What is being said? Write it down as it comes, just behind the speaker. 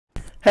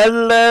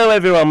Hello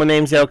everyone, my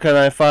name's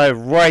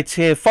Elko95 right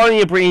here,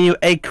 finally bringing you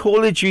a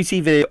Call of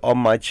Duty video on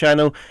my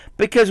channel,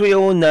 because we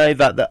all know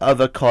that the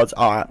other CODs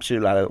are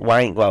absolute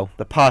wank. Well,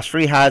 the past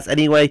three has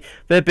anyway.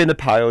 They've been a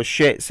pile of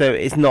shit, so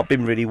it's not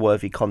been really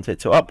worthy content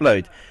to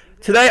upload.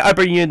 Today I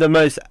bring you the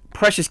most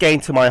precious game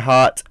to my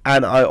heart,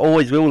 and I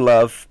always will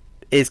love,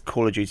 is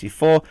Call of Duty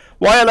 4.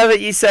 Why I love it,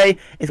 you say?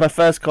 It's my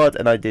first COD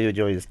and I do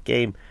enjoy this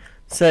game.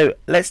 So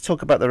let's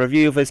talk about the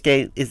review of this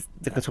game. Is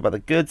going to talk about the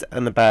goods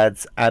and the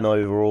bads, and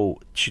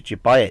overall, should you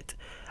buy it?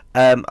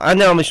 I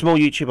know I'm a small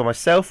YouTuber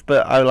myself,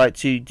 but I would like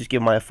to just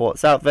give my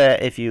thoughts out there.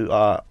 If you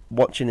are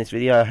watching this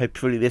video,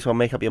 hopefully this will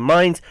make up your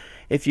mind.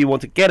 If you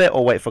want to get it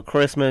or wait for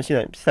Christmas, you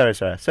know,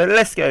 etc. So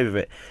let's go over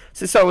it.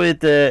 So start with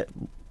the.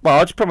 Well,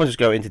 I'll just probably just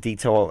go into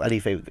detail on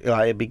anything.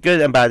 Like, it'd be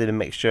good and bad in a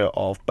mixture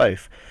of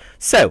both.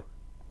 So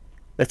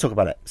let's talk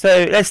about it.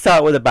 So let's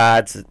start with the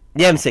bads.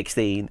 The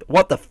M16.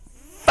 What the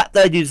fact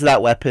that I use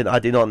that weapon, I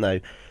do not know.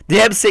 The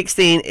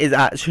M16 is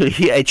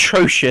actually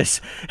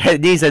atrocious. It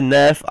needs a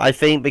nerf, I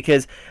think,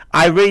 because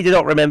I really do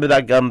not remember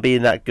that gun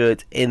being that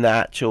good in the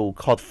actual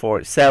COD 4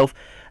 itself.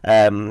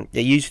 It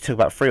usually took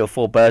about 3 or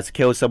 4 bursts to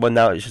kill someone.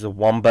 Now it's just a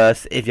 1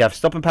 burst if you have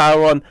stopping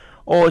power on,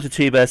 or it's a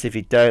 2 burst if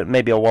you don't.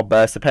 Maybe a 1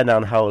 burst, depending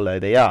on how low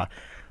they are.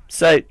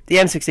 So the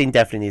M16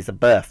 definitely needs a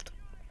nerf.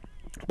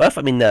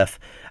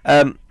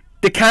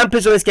 The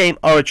campers of this game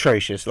are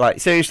atrocious. Like,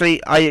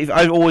 seriously,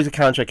 I always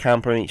encounter a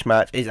camper in each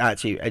match. It's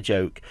actually a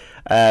joke.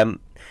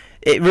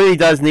 It really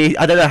does need.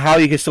 I don't know how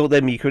you can sort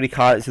them. You really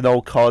can't. It's an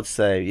old COD,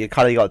 so you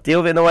kind of got to deal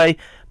with it in a way.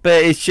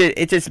 But it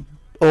just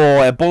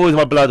oh, it boils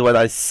my blood when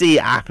I see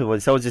it happen. When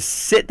someone just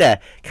sit there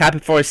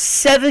camping for a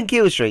 7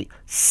 kill streak.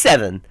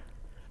 7,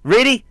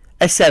 really?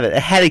 A 7, a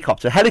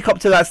helicopter. A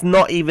helicopter that's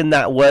not even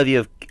that worthy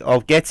of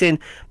getting,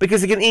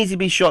 because it can easily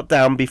be shot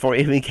down before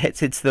it even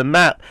gets into the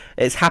map.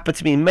 It's happened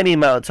to me many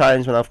amount of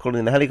times when I've called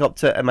in the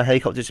helicopter and my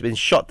helicopter's been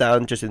shot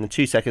down just in the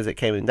 2 seconds it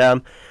came in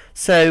down.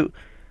 So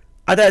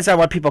I don't understand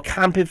why people are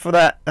camping for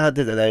that. I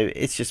don't know,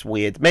 it's just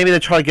weird. Maybe they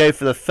try to go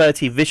for the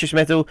 30 vicious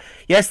medal.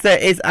 Yes, there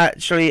is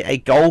actually a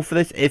goal for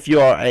this if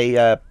you're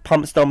a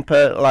pump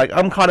stomper. Like,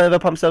 I'm kind of a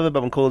pump stomper,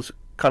 but I'm called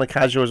kind of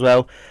casual as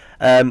well.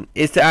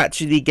 Is to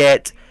actually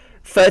get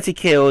 30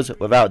 kills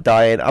without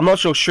dying. I'm not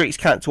sure Shrieks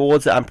count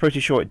towards it. I'm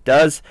pretty sure it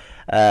does.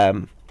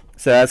 So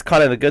that's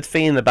kind of a good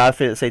thing and the bad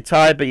thing at the same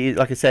time. But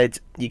like I said,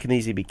 you can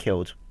easily be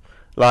killed.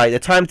 Like, the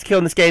time to kill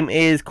in this game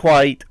is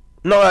quite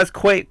not as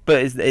quick,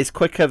 but it's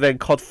quicker than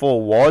COD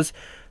 4 was.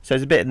 So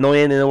it's a bit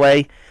annoying in a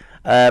way.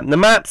 The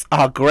maps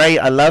are great.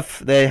 I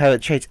love they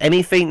haven't changed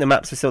anything. The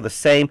maps are still the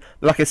same.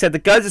 Like I said, the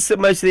guns are still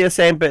mostly the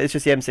same, but it's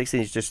just the M16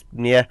 is just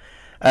yeah.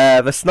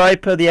 The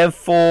sniper, the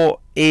M4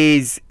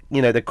 is,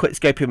 you know, the quick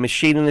scoping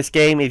machine in this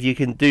game. If you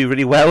can do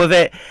really well with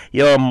it,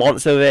 you're a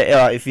monster with it.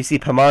 If you see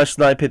Pamar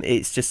sniping,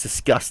 it's just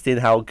disgusting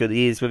how good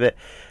he is with it.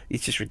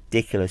 It's just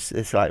ridiculous.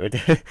 It's like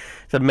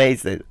it's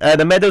amazing.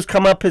 The medals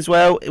come up as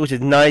well, which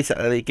is nice.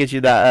 It gives you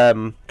that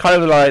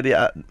kind of like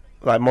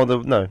the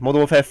Modern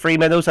Warfare 3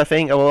 medals. I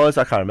think it was.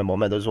 I can't remember what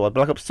medals were.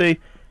 Black Ops 2.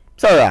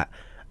 So that.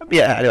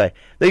 Yeah, anyway,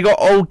 they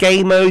got old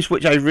game modes,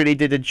 which I really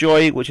did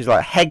enjoy, which is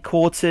like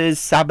Headquarters,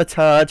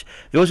 Sabotage.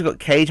 They also got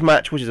Cage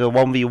Match, which is a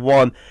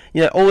 1v1.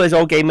 You know, all those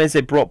old game modes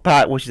they brought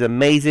back, which is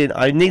amazing.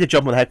 I need to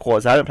jump on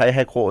Headquarters. I haven't played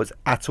Headquarters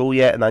at all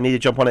yet, and I need to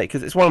jump on it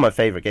because it's one of my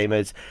favourite game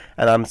modes,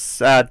 and I'm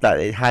sad that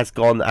it has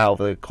gone out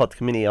of the COD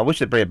community. I wish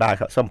they'd bring it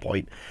back at some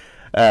point.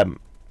 But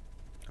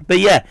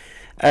yeah,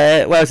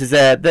 what else is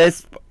there?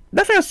 There's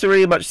nothing else to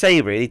really much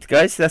say, really,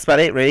 guys. That's about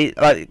it, really.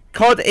 Like,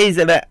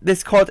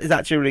 this COD is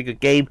actually a really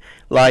good game.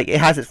 Like, it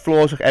has its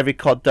flaws, like every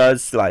COD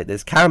does. Like,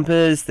 there's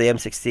campers, the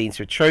M16's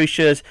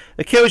atrocious.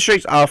 The kill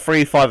streaks are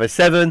 3, 5, or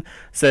 7,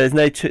 so there's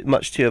no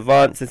much too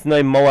advanced. There's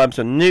no MOABs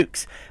or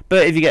nukes.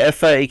 But if you get a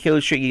 30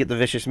 kill streak, you get the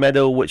vicious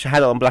medal, which I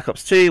had it on Black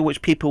Ops 2,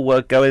 which people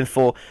were going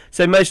for.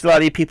 So most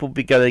likely, people will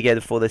be going again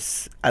for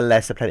this,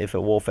 unless they're playing for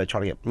Warfare,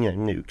 trying to get, you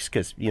know, nukes,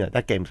 because, you know,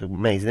 that game's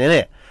amazing,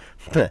 isn't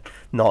it?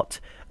 Not.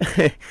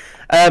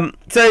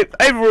 So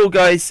overall,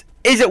 guys,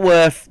 is it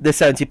worth the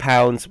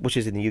 £70, which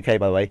is in the UK,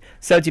 by the way,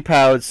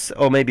 £70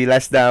 or maybe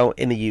less now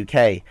in the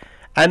UK?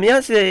 And the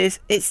answer is,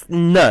 it's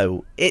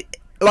no.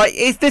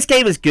 This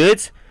game is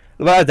good,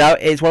 without a doubt.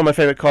 It's one of my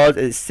favourite CODs.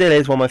 It still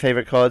is one of my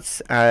favourite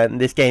CODs,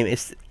 and this game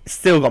is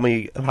still got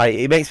me, like,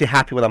 it makes me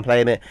happy when I'm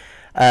playing it,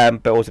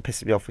 but also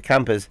pisses me off for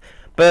campers.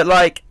 But,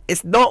 like,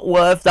 it's not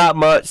worth that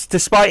much,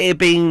 despite it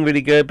being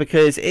really good,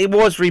 because it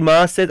was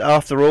remastered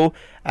after all,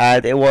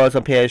 and it was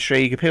on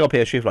PS3. You could pick it on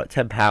PS3 for like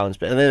 £10,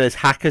 but I know there's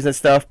hackers and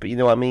stuff, but you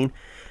know what I mean.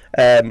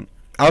 I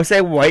would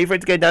say wait for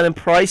it to go down in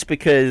price,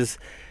 because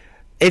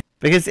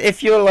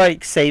if you're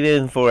like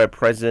saving for a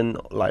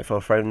present, like for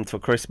a friend for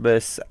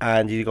Christmas,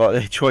 and you got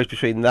a choice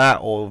between that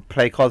or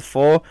play COD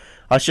 4,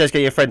 I suggest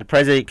get your friend a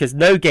present, because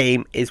no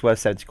game is worth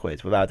 70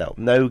 quid, without a doubt.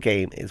 No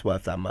game is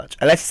worth that much.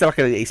 Unless it's like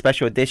a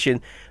special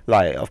edition,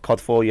 like of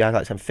COD 4, you have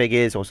like some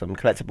figures or some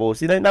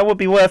collectibles, you know, that would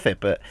be worth it.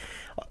 But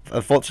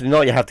unfortunately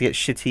not. You have to get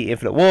shitty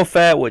Infinite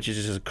Warfare, which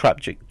is just a crap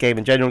game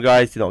in general,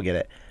 guys. Do not get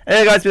it.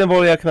 Anyway, guys, it's been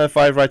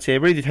Elko95 right here.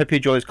 Really hope you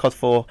enjoy this COD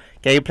 4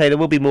 gameplay. There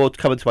will be more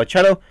coming to my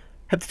channel.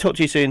 Hope to talk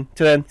to you soon.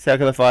 Till then, stay on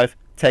cover 5.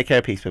 Take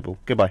care, peace, people.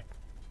 Goodbye.